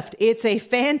more left. It's a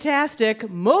fantastic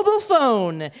mobile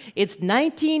phone. It's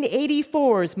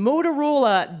 1984's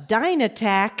Motorola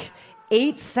Dynatac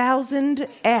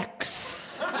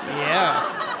 8000X.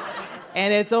 Yeah.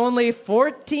 And it's only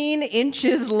 14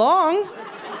 inches long.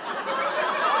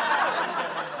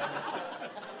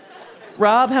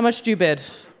 Rob, how much do you bid?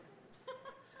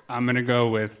 I'm going to go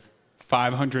with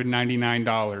 $599.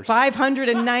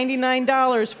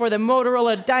 $599 for the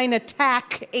Motorola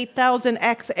Dynatac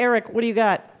 8000X. Eric, what do you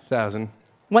got? 1,000.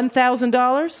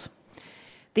 $1,000?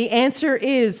 The answer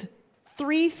is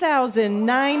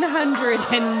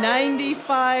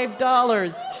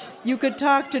 $3,995. You could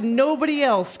talk to nobody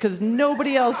else because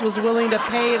nobody else was willing to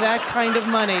pay that kind of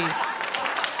money.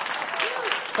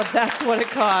 But that's what it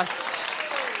cost.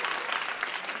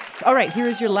 All right,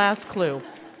 here's your last clue.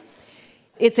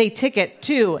 It's a ticket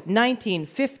to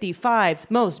 1955's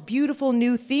most beautiful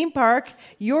new theme park.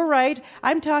 You're right.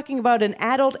 I'm talking about an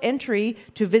adult entry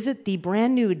to visit the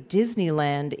brand new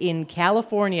Disneyland in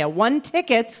California. One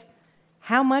ticket.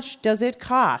 How much does it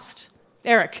cost?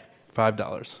 Eric. $5.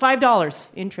 $5.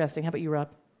 Interesting. How about you, Rob?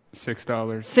 $6.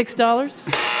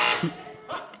 $6?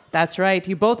 That's right.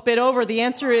 You both bid over. The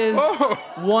answer is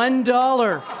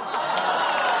 $1.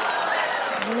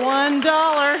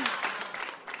 $1.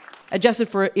 Adjusted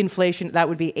for inflation, that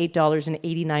would be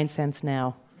 $8.89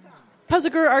 now.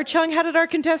 Puzzlegur, our Chung, how did our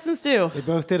contestants do? They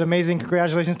both did amazing.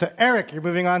 Congratulations to Eric. You're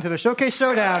moving on to the Showcase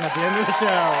Showdown at the end of the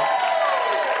show.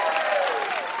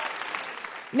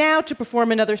 Now, to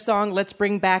perform another song, let's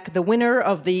bring back the winner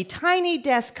of the Tiny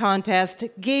Desk Contest,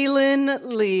 Gaelynn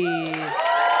Lea.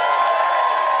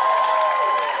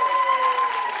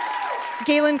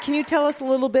 Gaelynn, can you tell us a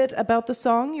little bit about the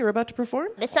song you're about to perform?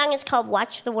 The song is called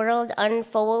Watch the World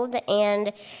Unfold,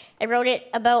 and I wrote it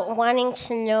about wanting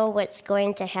to know what's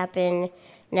going to happen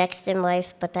next in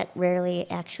life, but that rarely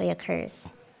actually occurs.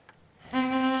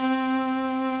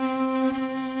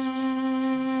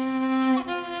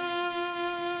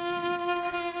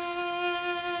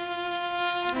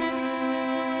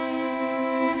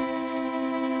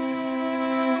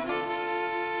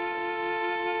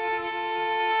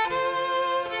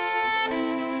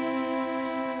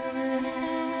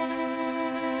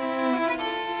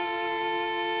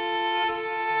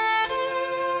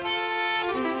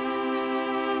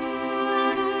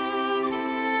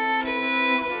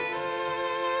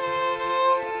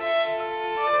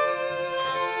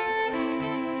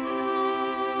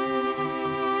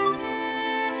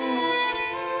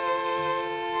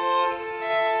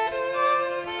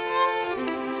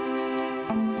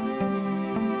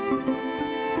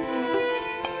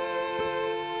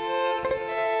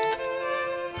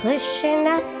 pushing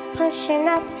up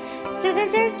through the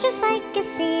dirt just like a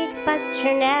seed, but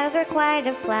you're never quite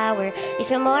a flower. You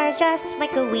feel more just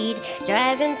like a weed.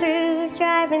 Driving through,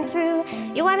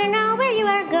 you want to know where you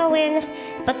are going,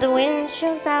 but the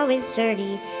windshield's always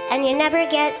dirty, and you never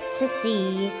get to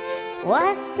see.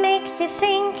 What makes you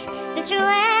think that you'll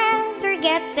ever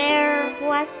get there?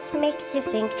 What makes you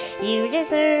think you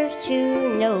deserve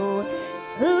to know?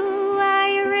 Who are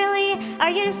you really? Are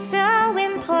you so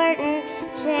important?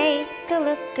 Take a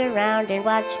look around and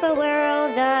watch the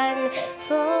world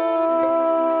unfold.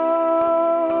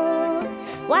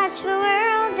 Watch the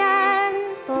world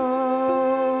unfold.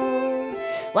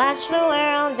 Watch the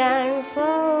world unfold.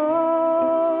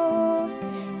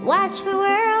 Watch the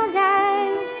world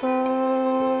unfold.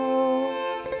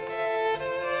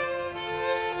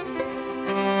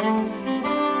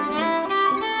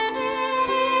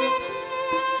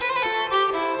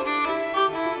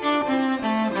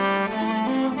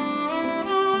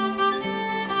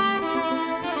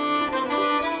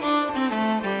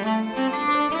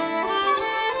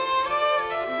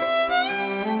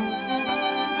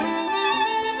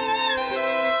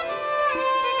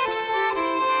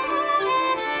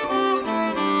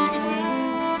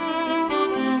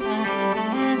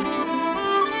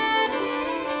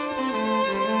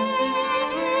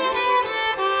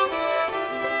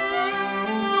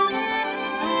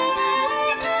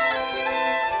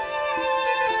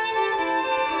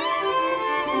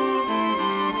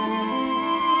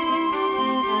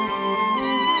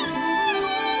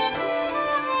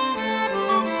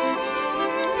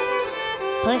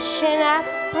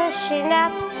 Pushing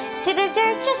up to the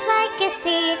dirt just like a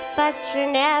seed, but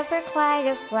you're never quite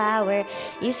a flower.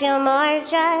 You feel more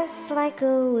just like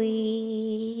a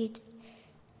weed.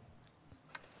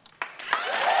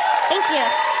 Thank you.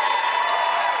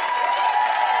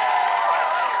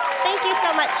 Thank you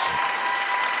so much.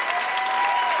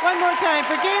 One more time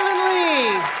for Gaelynn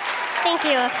Lea. Thank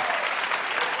you.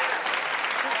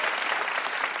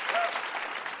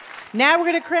 Now we're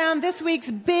going to crown this week's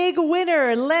big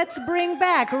winner. Let's bring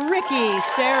back Ricky,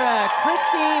 Sarah,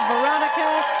 Christy,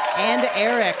 Veronica, and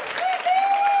Eric.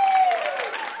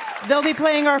 They'll be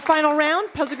playing our final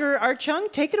round. Puzzler Art Chung,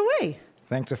 take it away.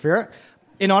 Thanks, Ophira.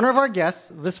 In honor of our guests,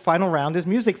 this final round is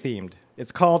music-themed.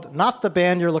 It's called Not the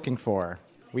Band You're Looking For.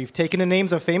 We've taken the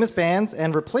names of famous bands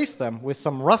and replaced them with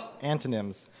some rough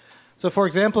antonyms. So, for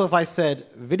example, if I said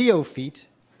Video Feet,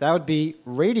 that would be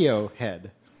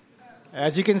Radiohead.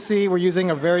 As you can see, we're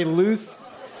using a very loose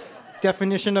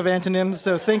definition of antonyms,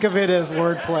 so think of it as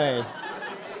wordplay.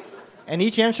 And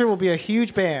each answer will be a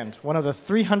huge band, one of the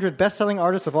 300 best-selling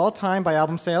artists of all time by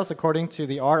album sales, according to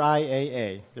the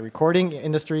RIAA, the Recording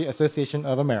Industry Association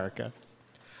of America.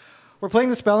 We're playing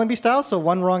the spelling bee style, so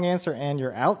one wrong answer and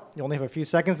you're out. You only have a few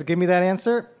seconds to give me that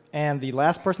answer, and the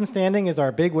last person standing is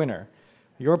our big winner.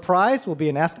 Your prize will be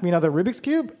an Ask Me Another Rubik's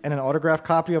Cube and an autographed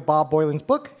copy of Bob Boilen's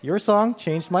book, Your Song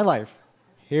Changed My Life.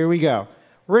 Here we go.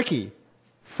 Ricky,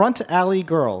 Front Alley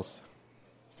Girls.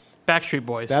 Backstreet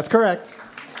Boys. That's correct.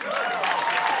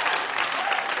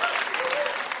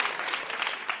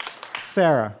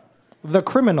 Sarah, The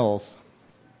Criminals.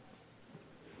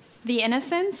 The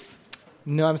Innocents.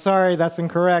 No, I'm sorry, that's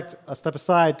incorrect. A step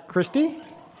aside. Christy?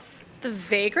 The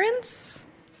Vagrants.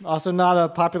 Also not a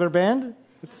popular band.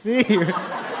 Let's see.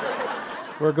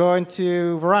 We're going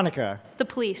to Veronica. The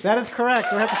Police. That is correct.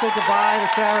 We'll have to say goodbye to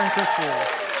Sarah and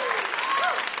Christy.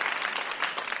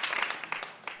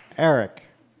 Eric,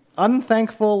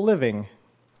 Unthankful Living.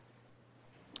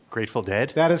 Grateful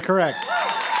Dead. That is correct.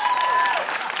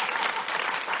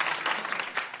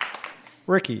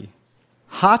 Ricky,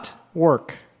 Hot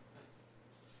Work.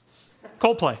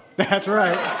 Coldplay. That's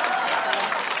right.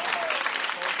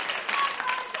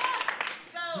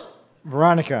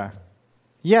 Veronica,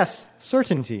 Yes,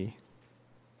 Certainty.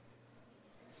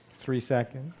 3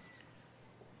 seconds.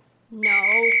 No.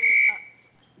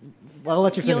 Well, I'll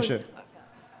let you finish it.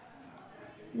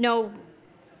 No.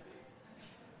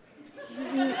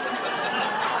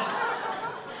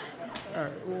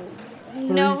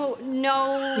 No.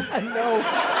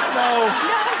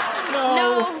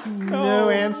 No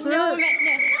answer? No.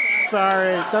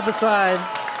 Sorry, step aside.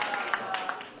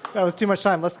 That was too much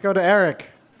time. Let's go to Eric.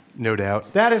 No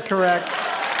doubt. That is correct.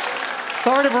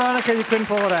 Sorry to Veronica, you couldn't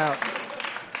pull it out.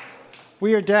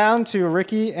 We are down to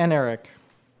Ricky and Eric.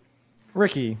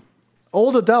 Ricky,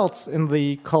 Old Adults in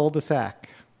the Cul-de-sac.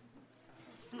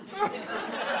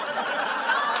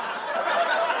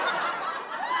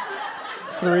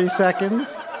 Three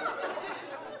seconds.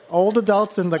 Old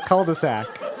Adults in the Cul-de-sac.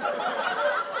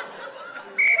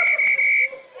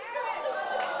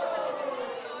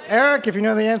 Eric, if you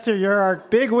know the answer, you're our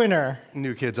big winner.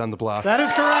 New Kids on the Block. That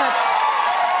is correct.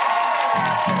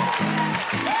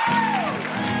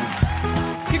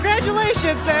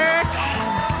 Congratulations, Eric.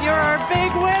 You're our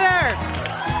big winner.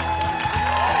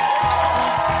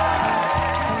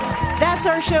 That's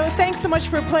our show. Thanks so much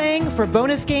for playing. For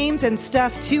bonus games and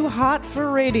stuff too hot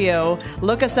for radio,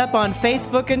 look us up on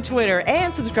Facebook and Twitter,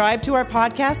 and subscribe to our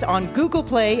podcast on Google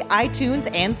Play, iTunes,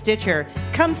 and Stitcher.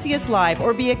 Come see us live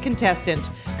or be a contestant.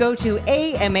 Go to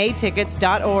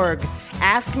amatickets.org.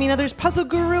 Ask Me Another's puzzle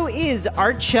guru is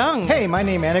Art Chung. Hey, my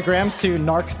name anagrams to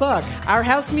Narc Thug. Our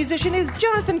house musician is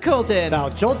Jonathan Colton.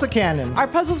 Val Jolta Cannon. Our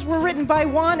puzzles were written by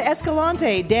Juan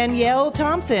Escalante, Danielle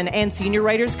Thompson, and senior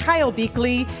writers Kyle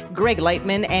Beakley, Greg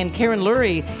Lightman, and Karen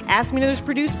Lurie. Ask Me Another's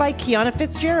produced by Kiana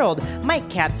Fitzgerald, Mike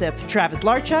Katzeff, Travis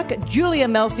Larchuk, Julia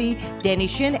Melfi, Danny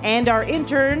Shin, and our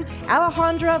intern,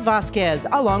 Alejandra Vasquez,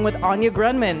 along with Anya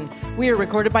Grunman. We are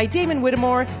recorded by Damon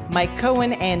Whittemore, Mike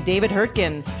Cohen, and David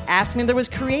Hurtgen. Ask Me Another was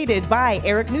created by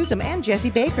Eric Newsom and Jesse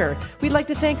Baker. We'd like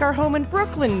to thank our home in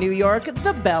Brooklyn, New York,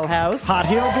 the Bell House. Hot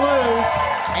Heel Blues.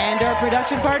 And our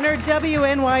production partner,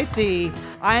 WNYC.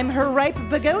 I'm her ripe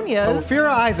begonias. Ophira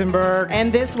Eisenberg.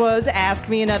 And this was Ask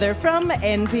Me Another from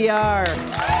NPR.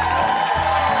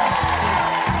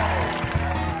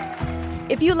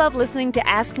 If you love listening to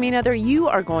Ask Me Another, you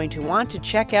are going to want to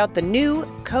check out the new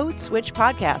Code Switch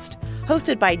podcast,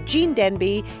 hosted by Gene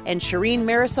Denby and Shireen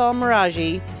Marisol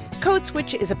Meraji. Code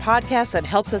Switch is a podcast that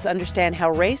helps us understand how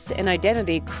race and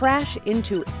identity crash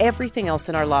into everything else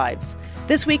in our lives.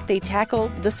 This week, they tackle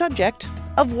the subject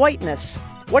of whiteness.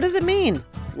 What does it mean?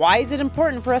 Why is it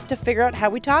important for us to figure out how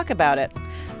we talk about it?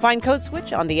 Find Code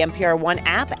Switch on the NPR One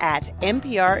app at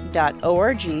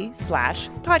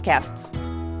npr.org/podcasts.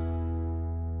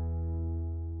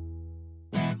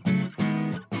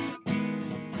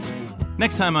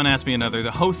 Next time on Ask Me Another,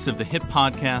 the hosts of the hit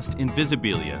podcast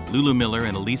Invisibilia, Lulu Miller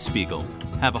and Elise Spiegel,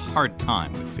 have a hard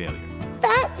time with failure.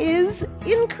 That is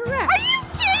incorrect. Are you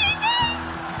kidding me?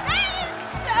 That is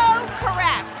so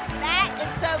correct. That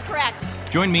is so correct.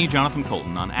 Join me, Jonathan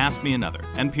Colton, on Ask Me Another,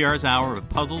 NPR's hour of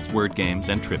puzzles, word games,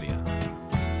 and trivia.